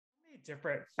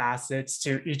different facets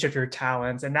to each of your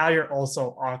talents, and now you're also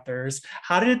authors.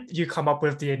 How did you come up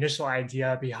with the initial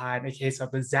idea behind A Case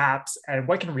of the Zaps, and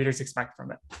what can readers expect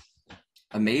from it?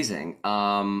 Amazing.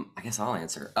 I guess I'll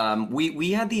answer.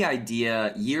 We had the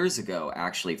idea years ago,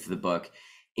 actually, for the book.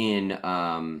 In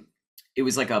it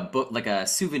was like a book, like a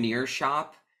souvenir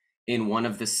shop in one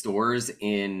of the stores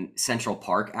in Central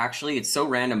Park. Actually, it's so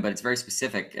random, but it's very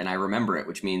specific, and I remember it,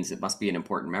 which means it must be an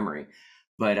important memory.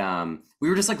 But we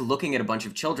were just like looking at a bunch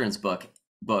of children's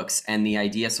books, and the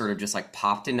idea sort of just like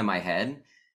popped into my head.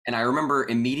 And I remember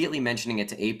immediately mentioning it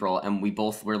to April, and we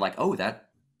both were like, "Oh, that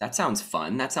sounds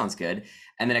fun. That sounds good."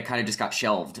 And then it kind of just got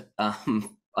shelved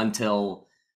until,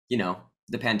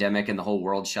 the pandemic and the whole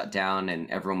world shut down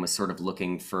and everyone was sort of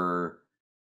looking for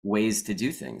ways to do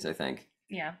things, I think.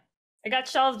 Yeah. It got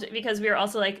shelved because we were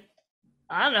also like,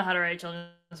 I don't know how to write a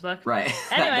children's book. Right.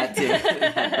 Anyway. That too.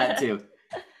 That too.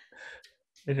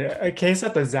 A Case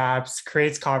of the Zaps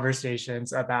creates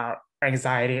conversations about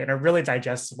anxiety in a really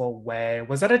digestible way.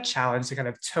 Was that a challenge to kind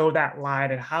of toe that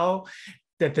line, and how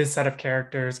did this set of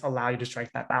characters allow you to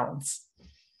strike that balance?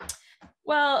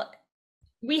 Well,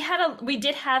 we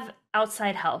did have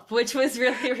outside help, which was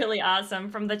really, really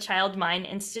awesome, from the Child Mind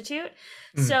Institute.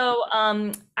 So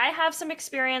I have some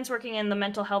experience working in the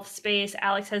mental health space.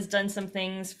 Alex has done some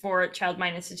things for Child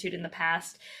Mind Institute in the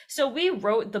past. So we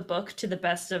wrote the book to the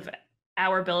best of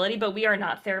our ability, but we are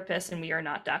not therapists and we are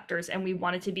not doctors. And we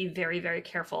wanted to be very, very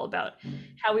careful about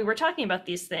how we were talking about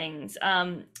these things.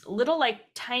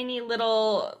 Tiny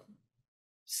little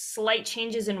slight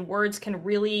changes in words can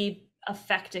really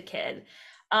affect a kid.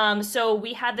 So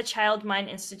we had the Child Mind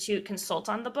Institute consult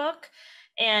on the book,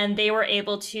 and they were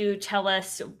able to tell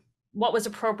us what was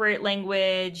appropriate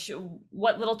language,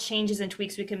 what little changes and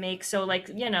tweaks we could make. So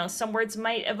some words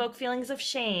might evoke feelings of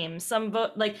shame,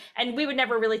 and we would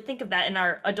never really think of that in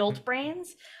our adult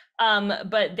brains.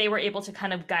 But they were able to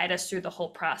kind of guide us through the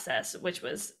whole process, which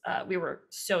was, we were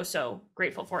so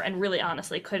grateful for, and really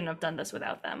honestly couldn't have done this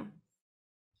without them.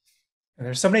 And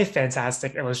there's so many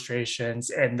fantastic illustrations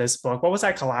in this book. What was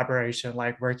that collaboration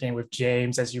like, working with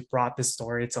James as you brought this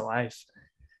story to life?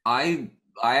 I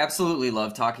absolutely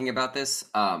love talking about this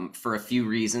for a few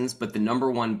reasons, but the number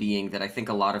one being that I think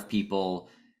a lot of people,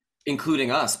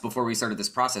 including us before we started this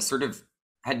process, sort of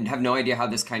have no idea how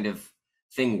this kind of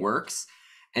thing works.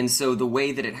 And so the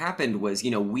way that it happened was,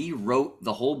 we wrote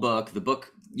the whole book. The book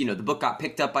got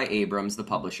picked up by Abrams, the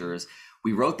publishers.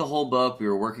 We wrote the whole book. We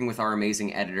were working with our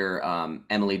amazing editor,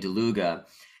 Emily DeLuga.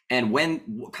 And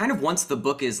once the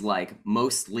book is like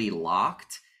mostly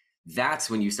locked,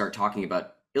 that's when you start talking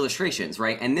about illustrations,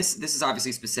 right? And this is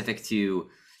obviously specific to,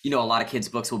 a lot of kids'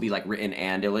 books will be like written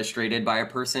and illustrated by a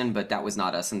person, but that was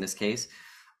not us in this case.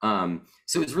 So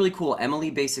it was really cool. Emily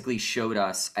basically showed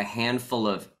us a handful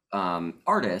of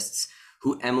artists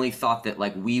who Emily thought that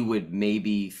like we would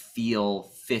maybe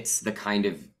feel fits the kind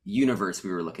of universe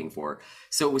we were looking for.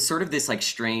 So it was sort of this like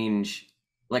strange,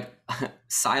 like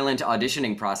silent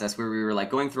auditioning process where we were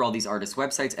like going through all these artists'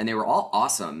 websites, and they were all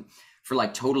awesome for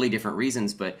like totally different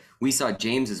reasons. But we saw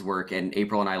James's work, and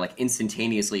April and I like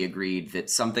instantaneously agreed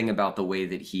that something about the way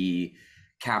that he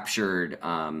captured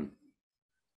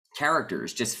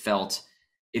characters just felt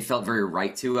very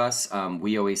right to us.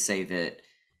 We always say that,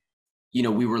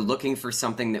 we were looking for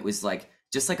something that was like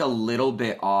just like a little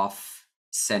bit off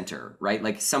center, right?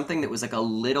 Like something that was like a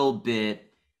little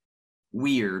bit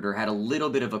weird or had a little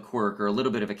bit of a quirk or a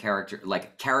little bit of a character,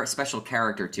 like special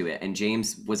character to it. And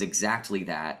James was exactly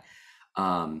that.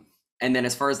 And then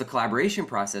as far as the collaboration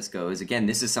process goes, again,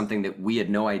 this is something that we had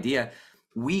no idea.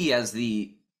 We, as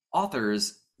the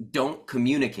authors, don't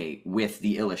communicate with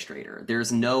the illustrator.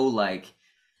 There's no like,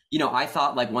 I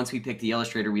thought like once we picked the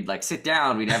illustrator, we'd like sit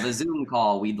down, we'd have a Zoom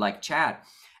call, we'd like chat.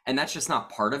 And that's just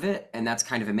not part of it. And that's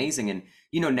kind of amazing. And,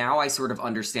 now I sort of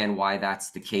understand why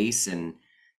that's the case. And,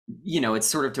 it's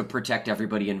sort of to protect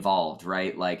everybody involved,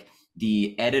 right? Like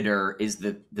the editor is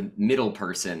the middle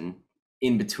person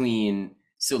in between.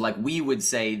 So like we would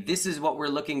say, this is what we're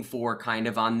looking for kind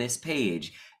of on this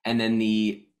page. And then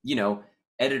the,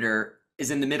 editor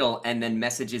is in the middle and then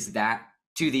messages that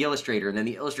to the illustrator. And then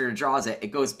the illustrator draws it,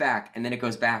 it goes back, and then it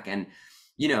goes back. And,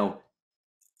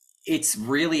 it's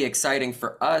really exciting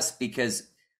for us because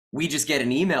we just get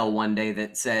an email one day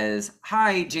that says,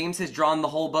 "Hi, James has drawn the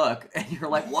whole book." And you're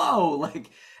like, whoa, like,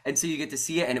 and so you get to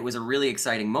see it. And it was a really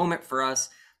exciting moment for us.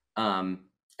 And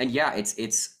yeah,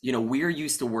 it's, we're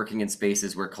used to working in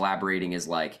spaces where collaborating is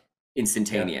like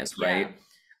instantaneous, right?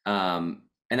 And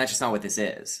that's just not what this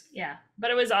is. Yeah,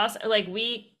 but it was awesome. Like,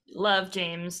 we love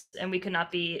James and we could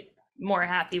not be more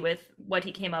happy with what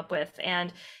he came up with.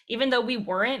 And even though we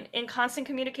weren't in constant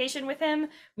communication with him,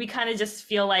 we kind of just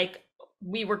feel like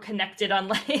we were connected on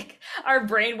like our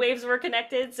brain waves were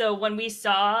connected. So when we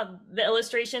saw the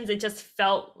illustrations, it just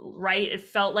felt right. It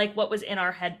felt like what was in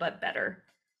our head, but better.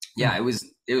 Yeah, it was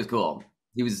cool.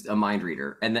 He was a mind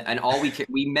reader, and all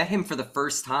we met him for the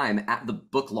first time at the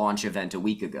book launch event a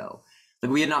week ago.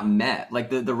 Like, we had not met. Like,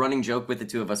 the running joke with the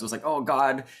two of us was like, "Oh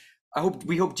God,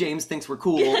 we hope James thinks we're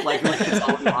cool." Like it's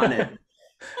all we wanted.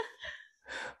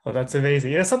 Well, that's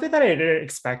amazing. You know, something that I didn't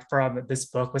expect from this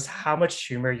book was how much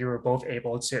humor you were both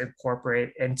able to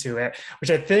incorporate into it,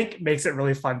 which I think makes it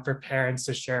really fun for parents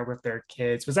to share with their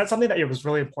kids. Was that something that it was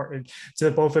really important to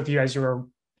the both of you as you were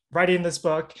writing this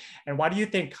book? And why do you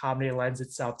think comedy lends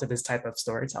itself to this type of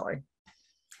storytelling?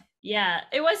 Yeah,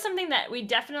 it was something that we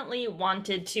definitely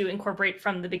wanted to incorporate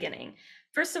from the beginning.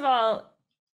 First of all,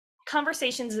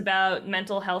 conversations about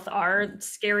mental health are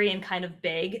scary and kind of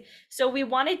big. So we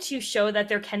wanted to show that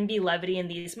there can be levity in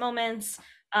these moments.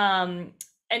 And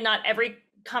not every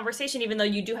conversation, even though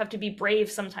you do have to be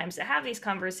brave sometimes to have these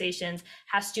conversations,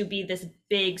 has to be this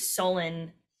big,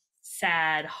 sullen,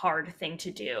 sad, hard thing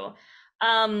to do.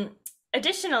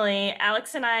 Additionally,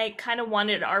 Alex and I kind of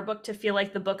wanted our book to feel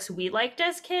like the books we liked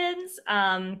as kids.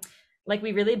 Like,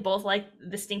 we really both like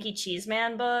the Stinky Cheese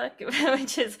Man book,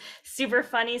 which is super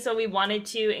funny. So we wanted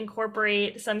to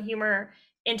incorporate some humor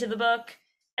into the book.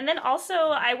 And then also,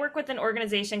 I work with an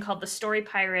organization called the Story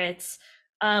Pirates,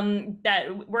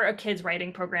 that we're a kids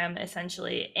writing program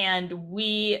essentially. And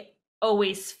we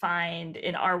always find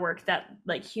in our work that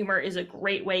like humor is a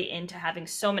great way into having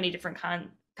so many different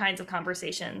kinds of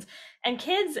conversations. And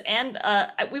kids, and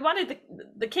we wanted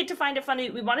the kid to find it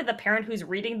funny. We wanted the parent who's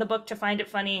reading the book to find it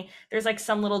funny. There's like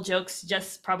some little jokes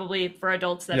just probably for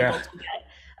adults that adults would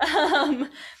get.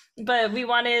 But we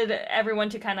wanted everyone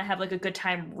to kind of have like a good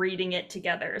time reading it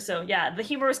together. So yeah, the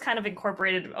humor was kind of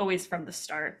incorporated always from the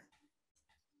start.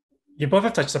 You both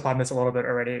have touched upon this a little bit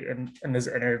already in this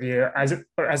interview.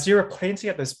 As you were putting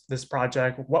together this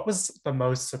project, what was the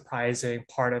most surprising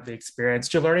part of the experience?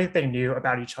 Did you learn anything new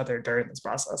about each other during this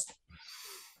process?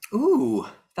 Ooh,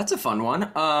 that's a fun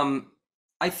one.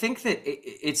 I think that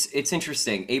it's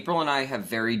interesting. April and I have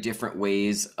very different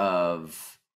ways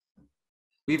of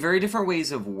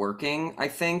working, I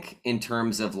think, in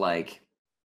terms of like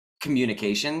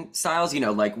communication styles. You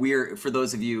know, like, for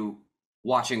those of you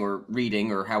watching or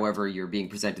reading or however you're being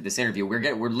presented this interview,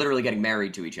 we're literally getting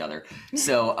married to each other.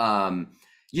 So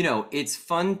you know, it's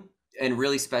fun and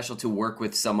really special to work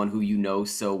with someone who you know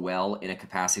so well in a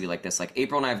capacity like this. Like,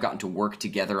 April and I have gotten to work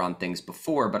together on things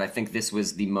before, but I think this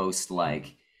was the most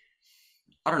like,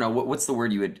 I don't know, what's the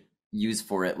word you would use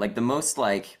for it? Like, the most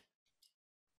like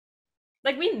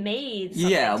we made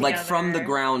something yeah, like together. from the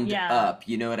ground Yeah. up,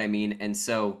 you know what I mean? And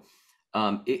so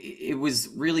it was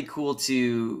really cool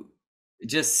to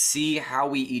just see how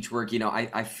we each work. You know,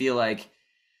 I feel like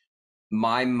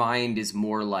my mind is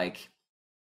more like,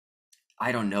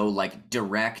 I don't know, like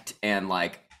direct, and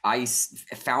like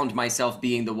found myself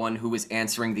being the one who was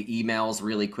answering the emails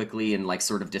really quickly and like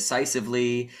sort of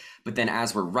decisively. But then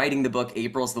as we're writing the book,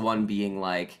 April's the one being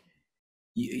like,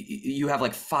 you have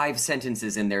like 5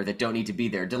 sentences in there that don't need to be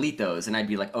there, delete those. And I'd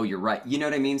be like, oh, you're right. You know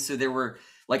what I mean? So there were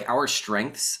like, our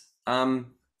strengths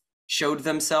showed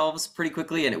themselves pretty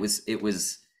quickly, and it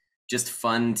was just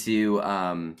fun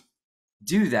to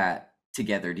do that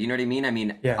together. Do you know what I mean? I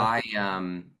mean, Yeah.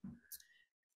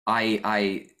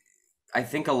 I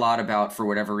think a lot about, for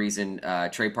whatever reason,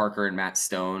 Trey Parker and Matt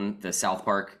Stone, the South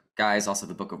Park guys, also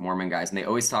the Book of Mormon guys, and they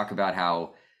always talk about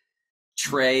how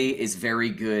Trey is very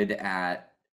good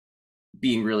at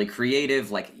being really creative.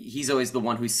 Like, he's always the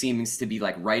one who seems to be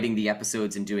like writing the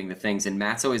episodes and doing the things, and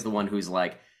Matt's always the one who's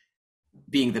like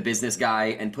being the business guy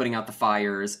and putting out the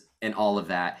fires and all of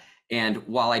that. And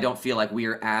while I don't feel like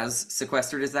we're as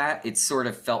sequestered as that, it sort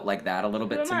of felt like that a little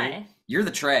bit to me. You're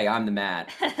the Trey, I'm the Matt.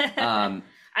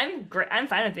 I'm great. I'm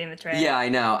fine with being the Trey. Yeah, I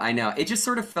know. It just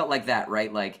sort of felt like that,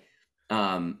 right? Like,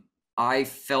 I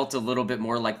felt a little bit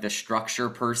more like the structure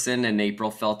person, and April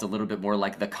felt a little bit more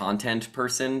like the content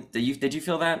person. Did you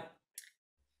feel that?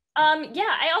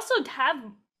 Yeah, I also have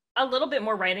a little bit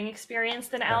more writing experience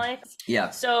than Alex. Yeah.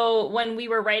 So when we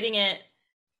were writing it,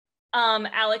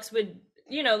 Alex would,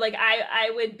 you know, like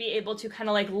I would be able to kind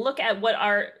of like look at what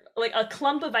are like a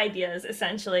clump of ideas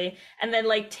essentially, and then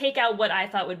like take out what I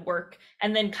thought would work,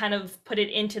 and then kind of put it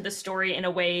into the story in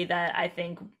a way that I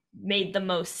think made the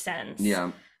most sense.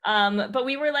 Yeah. But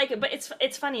we were like, but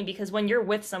it's funny because when you're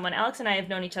with someone, Alex and I have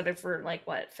known each other for like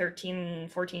what, 13,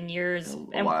 14 years.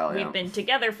 A while, we've been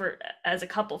together as a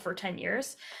couple for 10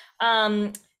 years.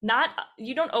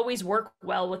 you don't always work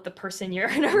well with the person you're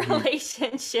in a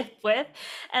relationship with.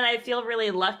 And I feel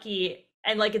really lucky,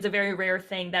 and like it's a very rare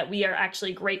thing that we are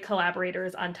actually great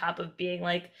collaborators on top of being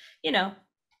like, you know,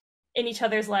 in each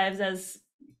other's lives as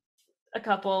a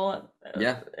couple.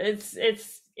 Yeah.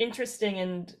 It's interesting,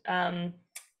 and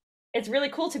it's really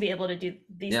cool to be able to do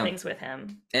these things with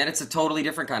him. And it's a totally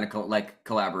different kind of like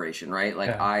collaboration, right?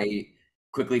 Like Yeah. I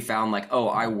quickly found like, oh,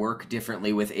 I work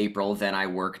differently with April than I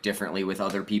work differently with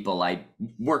other people I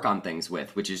work on things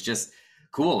with, which is just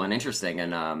cool and interesting.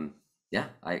 And yeah,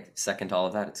 I second all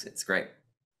of that. It's great.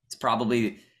 It's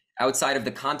probably outside of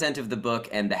the content of the book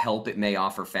and the help it may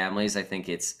offer families, I think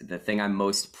it's the thing I'm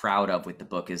most proud of with the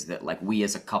book is that like we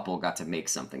as a couple got to make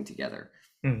something together.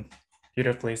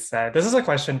 Beautifully said. This is a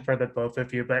question for the both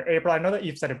of you, but April, I know that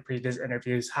you've said in previous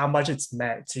interviews how much it's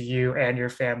meant to you and your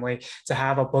family to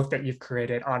have a book that you've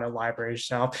created on a library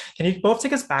shelf. Can you both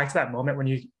take us back to that moment when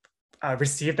you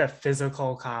received a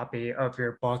physical copy of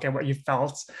your book and what you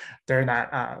felt during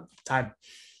that time?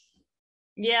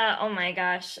 Yeah, oh my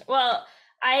gosh. Well,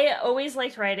 I always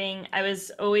liked writing. I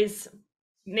was always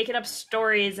making up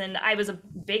stories, and I was a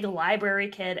big library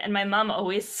kid, and my mom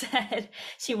always said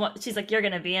she's like, you're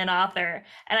gonna be an author,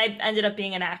 and I ended up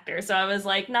being an actor, so I was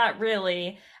like, not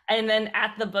really. And then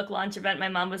at the book launch event, my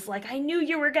mom was like, I knew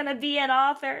you were gonna be an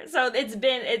author. So it's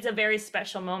a very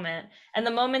special moment, and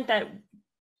the moment that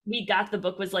we got the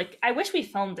book was like, I wish we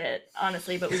filmed it,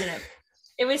 honestly, but we didn't.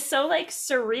 It was so like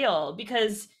surreal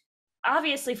because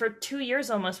obviously for 2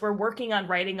 years almost we're working on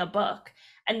writing a book,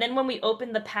 and then when we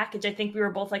opened the package, I think we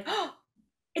were both like, oh,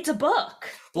 it's a book.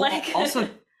 Well, like also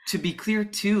to be clear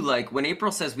too, like when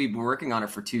April says we've been working on it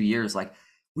for 2 years, like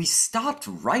we stopped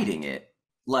writing it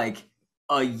like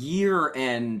a year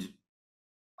and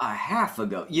a half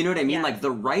ago. You know what I mean? Yeah. Like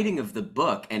the writing of the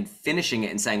book and finishing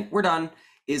it and saying we're done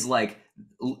is like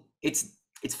it's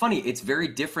funny. It's very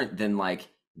different than like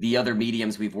the other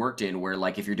mediums we've worked in where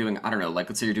like if you're doing, I don't know, like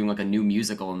let's say you're doing like a new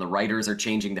musical and the writers are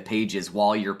changing the pages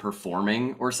while you're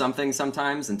performing or something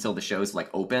sometimes until the show's like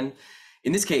open.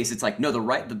 In this case, it's like, no,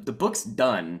 the book's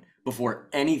done before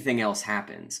anything else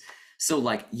happens. So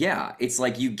like, yeah, it's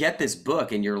like you get this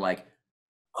book and you're like,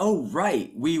 oh,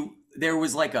 right, there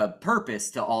was like a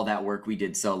purpose to all that work we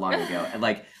did so long ago. And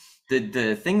like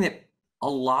the thing that a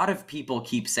lot of people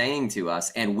keep saying to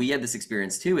us, and we had this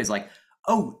experience too, is like,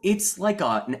 oh, it's like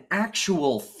an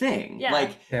actual thing. Yeah.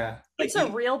 Like, it's a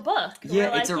real book.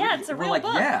 Yeah, it's a real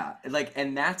book. Yeah, like,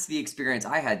 and that's the experience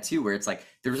I had too, where it's like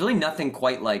there's really nothing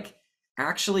quite like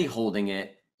actually holding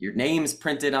it. Your name's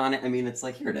printed on it. I mean, it's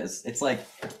like, here it is. It's like,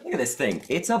 look at this thing.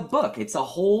 It's a book. It's a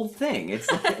whole thing.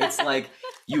 It's like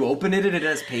you open it and it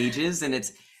has pages,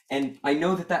 and I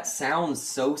know that sounds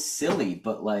so silly,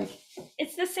 but like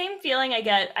it's the same feeling I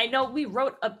get. I know we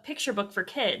wrote a picture book for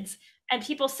kids, and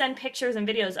people send pictures and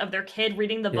videos of their kid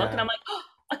reading the book, and I'm like, oh,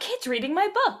 a kid's reading my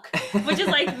book, which is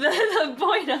like the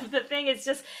point of the thing. It's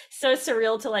just so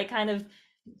surreal to like kind of,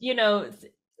 you know,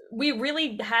 we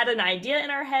really had an idea in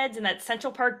our heads in that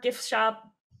Central Park gift shop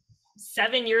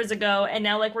 7 years ago, and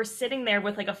now like we're sitting there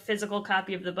with like a physical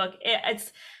copy of the book.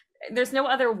 There's no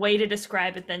other way to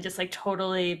describe it than just like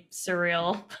totally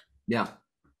surreal. Yeah.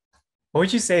 What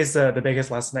would you say is the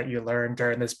biggest lesson that you learned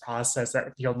during this process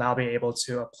that you'll now be able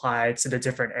to apply to the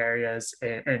different areas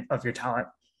of your talent?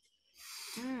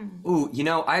 Ooh, you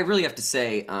know, I really have to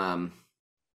say,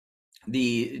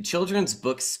 the children's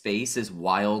book space is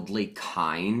wildly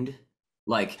kind,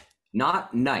 like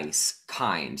not nice,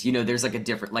 kind. You know, there's like a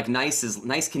different, like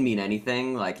nice can mean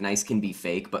anything, like nice can be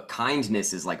fake, but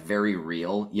kindness is like very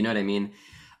real. You know what I mean?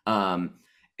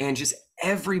 And just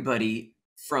everybody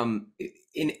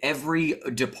in every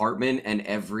department and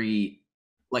every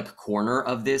like corner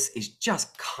of this is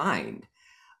just kind.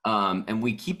 And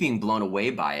we keep being blown away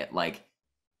by it. Like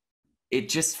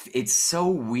it's so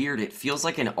weird. It feels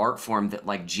like an art form that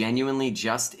like genuinely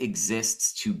just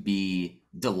exists to be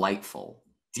delightful.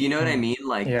 Do you know what I mean?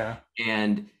 Like, yeah.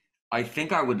 And I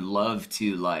think I would love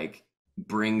to like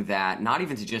bring that, not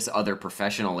even to just other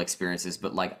professional experiences,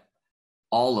 but like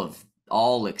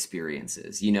all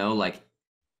experiences, you know, like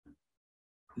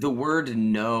the word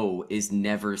no is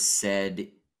never said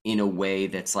in a way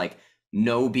that's like,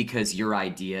 no, because your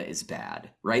idea is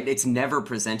bad, right? It's never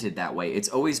presented that way. It's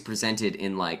always presented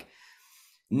in like,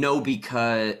 no,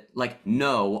 because like,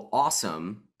 no,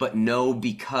 awesome, but no,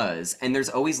 because, and there's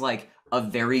always like a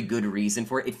very good reason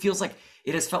for it. It feels like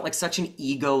it has felt like such an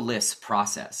egoless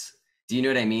process. Do you know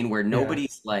what I mean? Where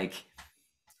nobody's like,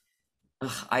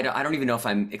 I don't even know if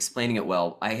I'm explaining it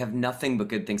well. I have nothing but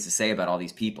good things to say about all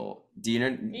these people. Do you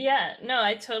know? Yeah, no,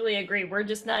 I totally agree. We're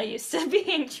just not used to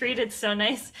being treated so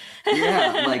nice.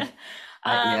 Yeah, like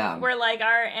Yeah. Where like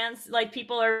our aunts, like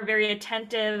people are very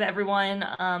attentive, everyone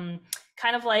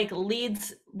kind of like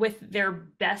leads with their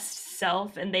best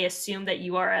self and they assume that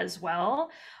you are as well.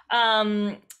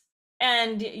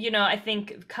 And you know, I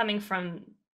think coming from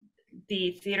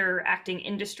the theater acting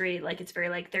industry, like it's very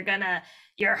like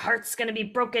your heart's gonna be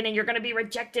broken and you're gonna be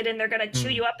rejected and they're gonna chew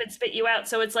you up and spit you out.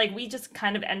 So it's like we just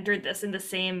kind of entered this in the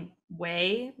same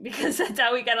way because that's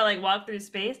how we gotta like walk through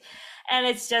space. And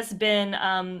it's just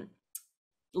been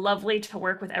lovely to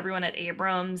work with everyone at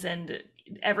Abrams, and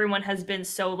everyone has been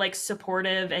so like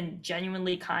supportive and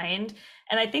genuinely kind.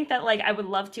 And I think that like I would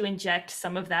love to inject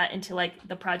some of that into like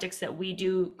the projects that we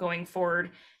do going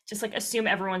forward. Just like assume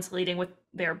everyone's leading with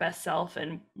their best self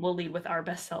and we'll lead with our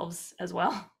best selves as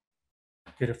well.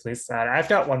 Beautifully said. I've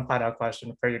got one final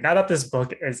question for you. Now that this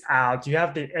book is out, do you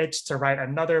have the itch to write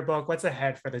another book? What's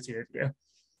ahead for the two of you?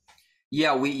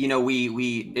 Yeah,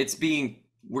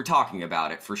 we're talking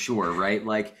about it for sure, right?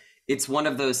 Like it's one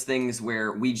of those things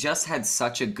where we just had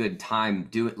such a good time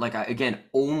doing, like, again,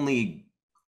 only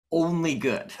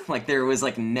good. Like there was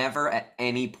like never at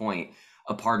any point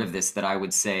a part of this that I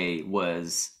would say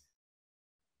was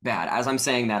bad. As I'm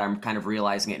saying that, I'm kind of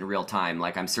realizing it in real time.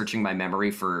 Like I'm searching my memory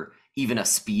for even a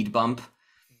speed bump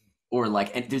or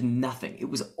like, and there's nothing. It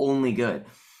was only good.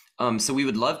 So we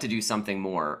would love to do something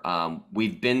more.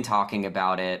 We've been talking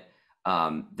about it.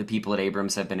 The people at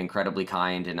Abrams have been incredibly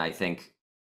kind, and I think,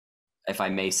 if I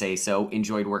may say so,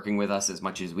 enjoyed working with us as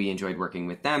much as we enjoyed working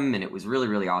with them, and it was really,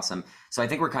 really awesome. So I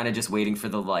think we're kind of just waiting for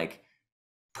the like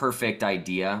perfect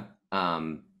idea.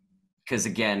 Because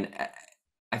again,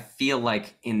 I feel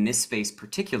like in this space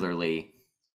particularly,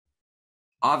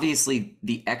 obviously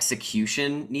the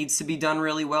execution needs to be done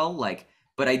really well. Like,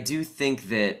 but I do think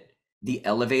that the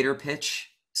elevator pitch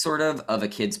sort of a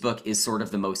kid's book is sort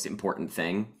of the most important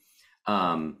thing.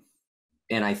 And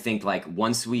I think like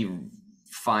once we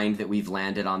find that we've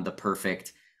landed on the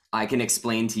perfect, I can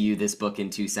explain to you this book in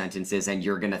 2 sentences and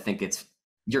you're going to think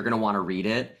you're going to want to read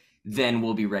it, then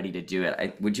we'll be ready to do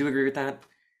it. Would you agree with that?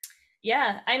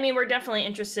 Yeah, I mean, we're definitely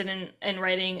interested in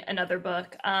writing another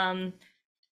book.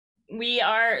 We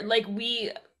are like,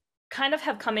 we kind of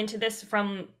have come into this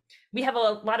from, we have a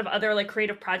lot of other like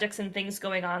creative projects and things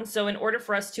going on. So in order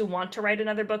for us to want to write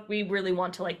another book, we really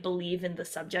want to like believe in the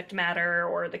subject matter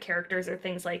or the characters or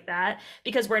things like that,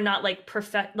 because we're not like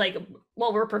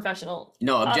we're professional.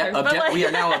 No, like, we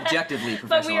are now objectively professional.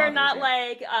 But we are not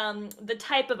authors, like the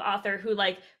type of author who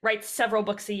like writes several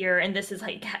books a year and this is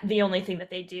like the only thing that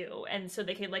they do. And so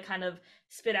they can like kind of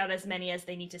spit out as many as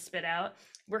they need to spit out.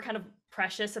 We're kind of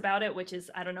precious about it, which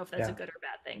is, I don't know if that's a good or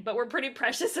bad thing, but we're pretty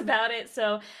precious about it.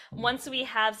 So once we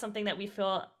have something that we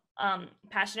feel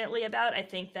passionately about, I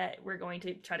think that we're going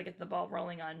to try to get the ball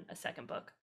rolling on a second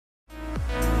book.